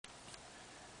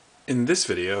In this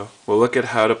video, we'll look at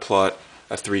how to plot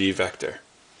a 3D vector.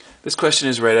 This question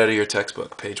is right out of your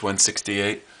textbook, page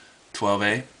 168,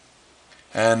 12a.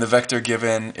 And the vector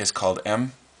given is called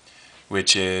m,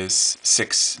 which is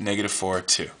 6, -4,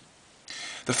 2.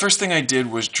 The first thing I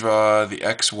did was draw the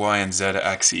x, y, and z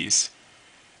axes.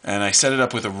 And I set it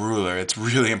up with a ruler. It's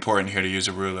really important here to use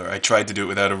a ruler. I tried to do it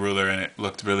without a ruler and it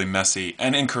looked really messy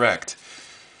and incorrect.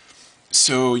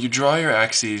 So you draw your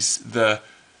axes. The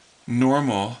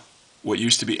normal, what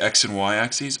used to be x and y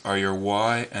axes, are your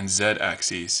y and z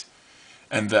axes.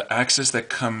 And the axis that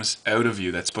comes out of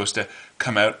you, that's supposed to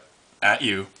come out at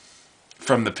you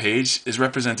from the page, is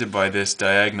represented by this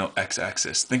diagonal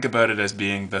x-axis. Think about it as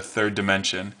being the third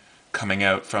dimension coming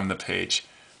out from the page,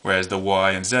 whereas the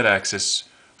y and z-axis,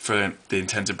 for the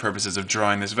intended purposes of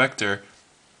drawing this vector,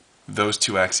 those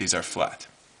two axes are flat.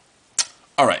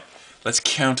 Alright, let's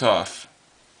count off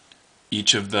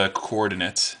each of the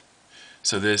coordinates.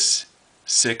 So this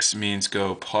 6 means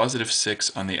go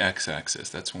 +6 on the x-axis.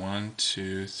 That's 1,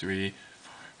 2, 3,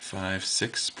 4, 5,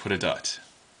 6. Put a dot.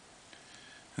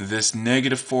 This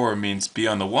 -4 means be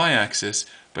on the y-axis,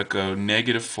 but go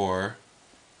 -4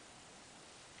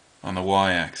 on the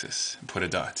y-axis. Put a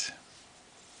dot.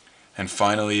 And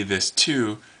finally, this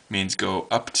 2 means go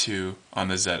up 2 on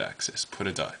the z-axis. Put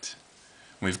a dot.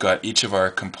 We've got each of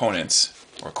our components,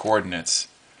 or coordinates,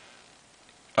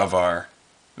 of our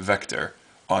vector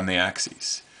on the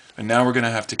axes. And now we're going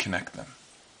to have to connect them.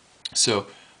 So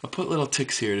I'll put little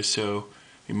ticks here to show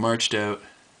we marched out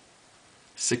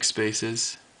 6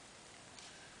 spaces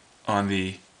on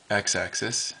the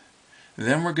x-axis.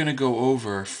 Then we're going to go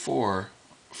over 4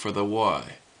 for the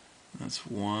y. That's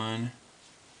 1,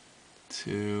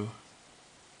 2,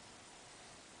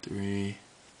 3,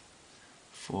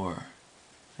 4,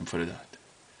 and put a dot.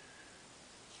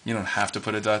 You don't have to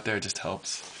put a dot there, it just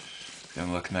helps. It's going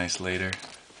to look nice later.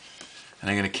 And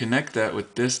I'm going to connect that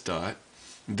with this dot.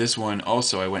 This one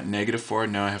also, I went -4,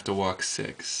 now I have to walk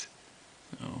 6.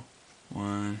 So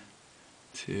 1,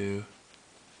 2,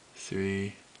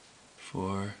 3,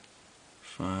 4,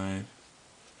 5,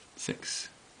 6.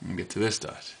 And get to this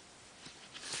dot.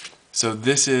 So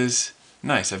this is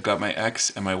nice. I've got my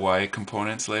x and my y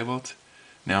components labeled.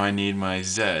 Now I need my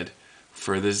z.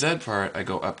 For the z part, I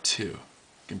go up 2.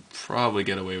 I can probably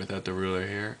get away without the ruler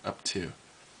here. Up 2.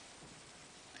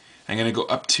 I'm going to go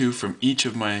up 2 from each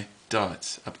of my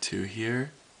dots. Up 2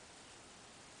 here.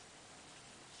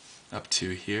 Up 2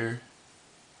 here.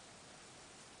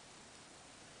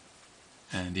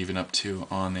 And even up 2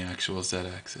 on the actual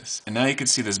z-axis. And now you can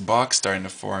see this box starting to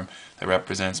form that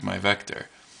represents my vector.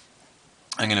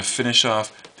 I'm going to finish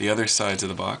off the other sides of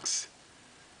the box.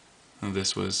 And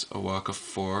this was a walk of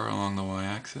 4 along the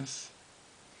y-axis.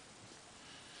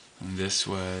 And this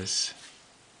was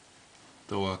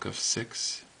the walk of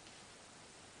 6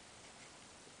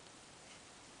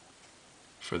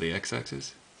 for the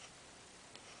x-axis.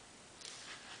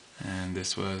 And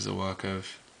this was a walk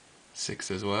of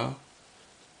 6 as well.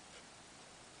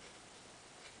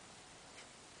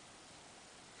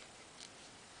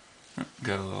 Oh,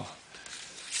 got a little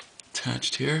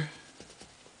attached here.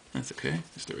 That's okay,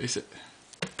 just erase it.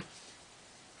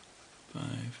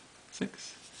 5,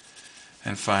 6.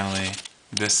 And finally,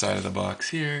 this side of the box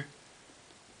here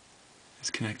is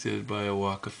connected by a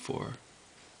walk of 4.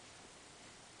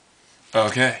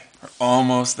 Okay, we're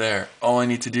almost there. All I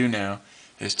need to do now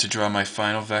is to draw my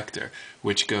final vector,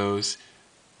 which goes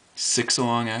 6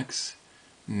 along x,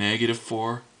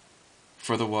 -4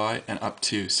 for the y, and up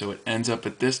 2. So it ends up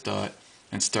at this dot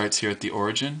and starts here at the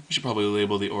origin. We should probably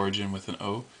label the origin with an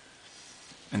O.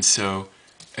 And so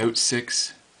out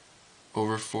 6,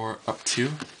 over 4, up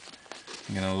 2.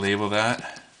 I'm going to label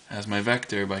that as my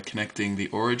vector by connecting the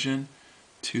origin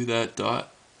to that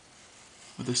dot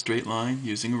with a straight line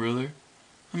using a ruler.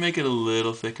 I'll make it a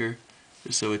little thicker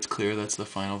just so it's clear that's the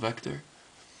final vector.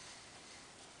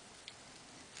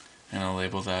 And I'll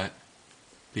label that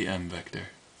the m vector.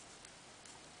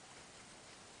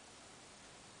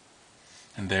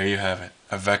 And there you have it,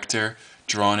 a vector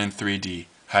drawn in 3D.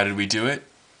 How did we do it?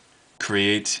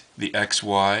 Create the x,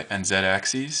 y, and z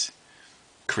axes.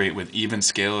 Create with even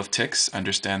scale of ticks.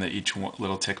 Understand that each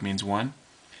little tick means 1.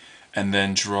 And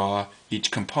then draw each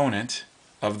component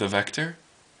of the vector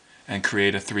and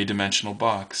create a 3-dimensional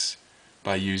box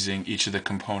by using each of the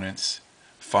components.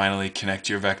 Finally, connect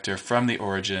your vector from the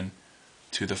origin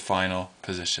to the final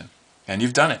position. And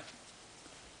you've done it.